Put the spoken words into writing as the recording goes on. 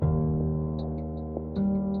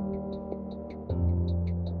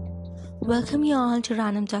Welcome you all to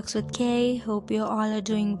Random Talks with Kay. Hope you all are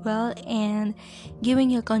doing well and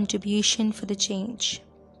giving your contribution for the change.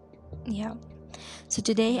 Yeah. So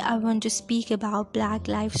today I want to speak about Black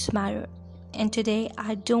Lives Matter. And today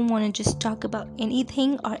I don't want to just talk about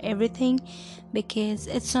anything or everything because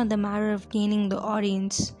it's not the matter of gaining the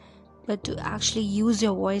audience, but to actually use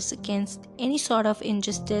your voice against any sort of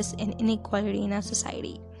injustice and inequality in our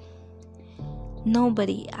society.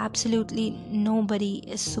 Nobody, absolutely nobody,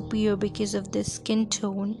 is superior because of their skin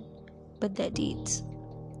tone, but their deeds.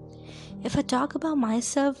 If I talk about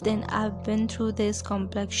myself, then I've been through this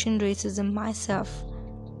complexion racism myself.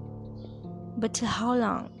 But till how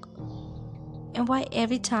long? And why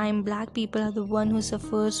every time black people are the one who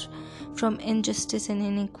suffers from injustice and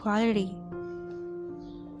inequality?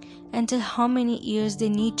 Until how many years they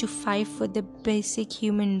need to fight for their basic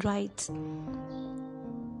human rights?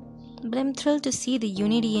 But I'm thrilled to see the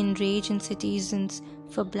unity and rage in citizens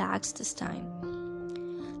for blacks this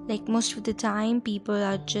time. Like most of the time, people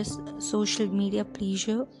are just social media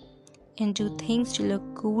pleasure and do things to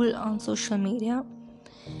look cool on social media.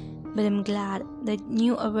 But I'm glad that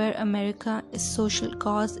New Aware America is social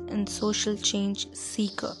cause and social change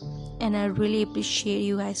seeker, and I really appreciate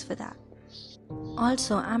you guys for that.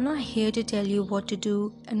 Also, I'm not here to tell you what to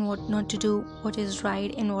do and what not to do, what is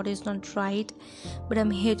right and what is not right, but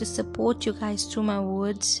I'm here to support you guys through my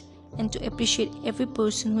words and to appreciate every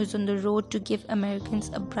person who is on the road to give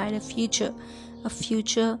Americans a brighter future, a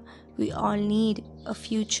future we all need, a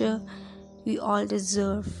future we all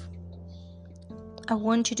deserve. I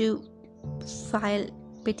want you to file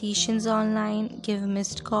petitions online, give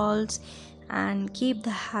missed calls, and keep the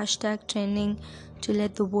hashtag trending to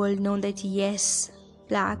let the world know that yes,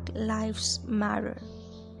 Black Lives Matter.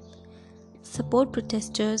 Support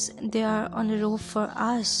protesters, they are on the road for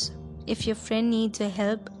us. If your friend needs your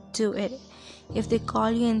help, do it. If they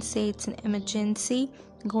call you and say it's an emergency,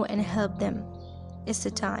 go and help them. It's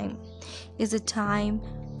the time. It's the time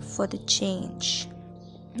for the change.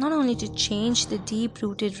 Not only to change the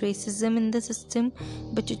deep-rooted racism in the system,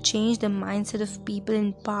 but to change the mindset of people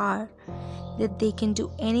in power, that they can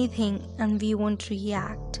do anything and we won't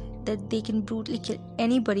react, that they can brutally kill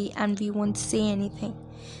anybody and we won't say anything.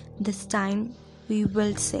 This time we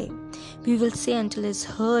will say until it's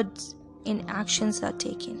heard and actions are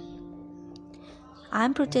taken.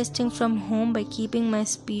 I'm protesting from home by keeping my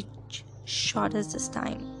speech short as this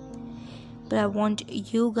time, but I want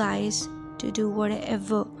you guys to do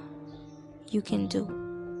whatever you can do.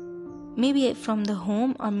 Maybe from the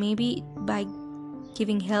home, or maybe by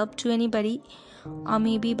giving help to anybody, or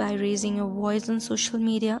maybe by raising your voice on social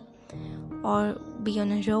media, or be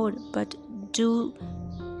on a road, but do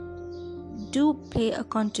play a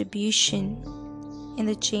contribution in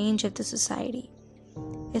the change of the society.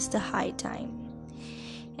 It's the high time.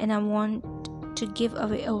 And I want to give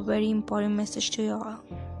away a very important message to you all.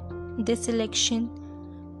 This election,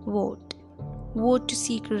 vote. Vote to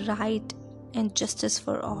seek right and justice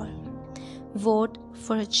for all. Vote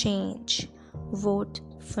for a change. Vote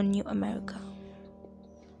for New America.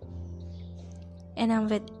 And I'm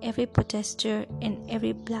with every protester and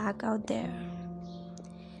every black out there.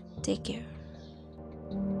 Take care.